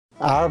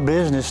Our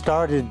business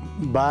started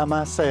by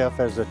myself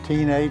as a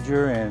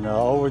teenager, and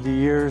over the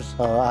years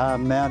I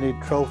mounted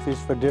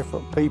trophies for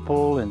different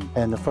people,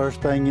 and the first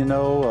thing you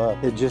know,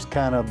 it just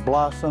kind of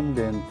blossomed,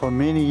 and for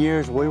many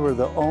years we were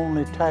the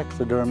only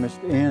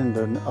taxidermist in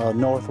the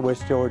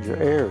Northwest Georgia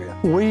area.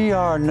 We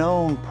are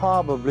known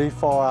probably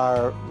for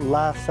our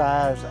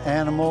life-size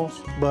animals,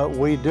 but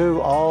we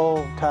do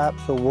all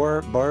types of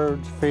work,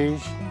 birds,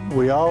 fish.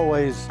 We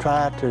always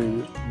try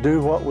to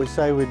do what we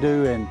say we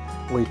do, and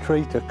we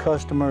treat the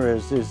customer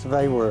as if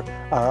they were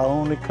our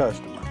only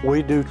customer.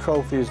 We do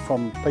trophies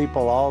from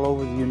people all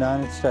over the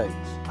United States.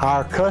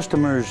 Our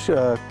customers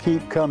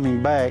keep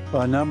coming back,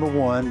 number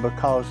one,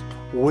 because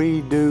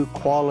we do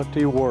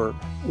quality work.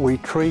 We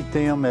treat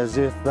them as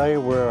if they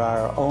were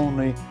our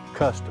only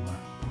customer.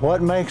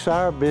 What makes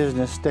our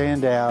business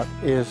stand out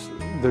is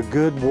the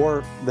good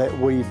work that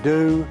we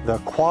do, the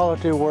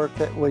quality work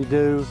that we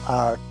do,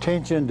 our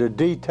attention to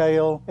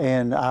detail,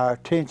 and our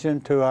attention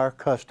to our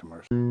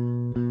customers.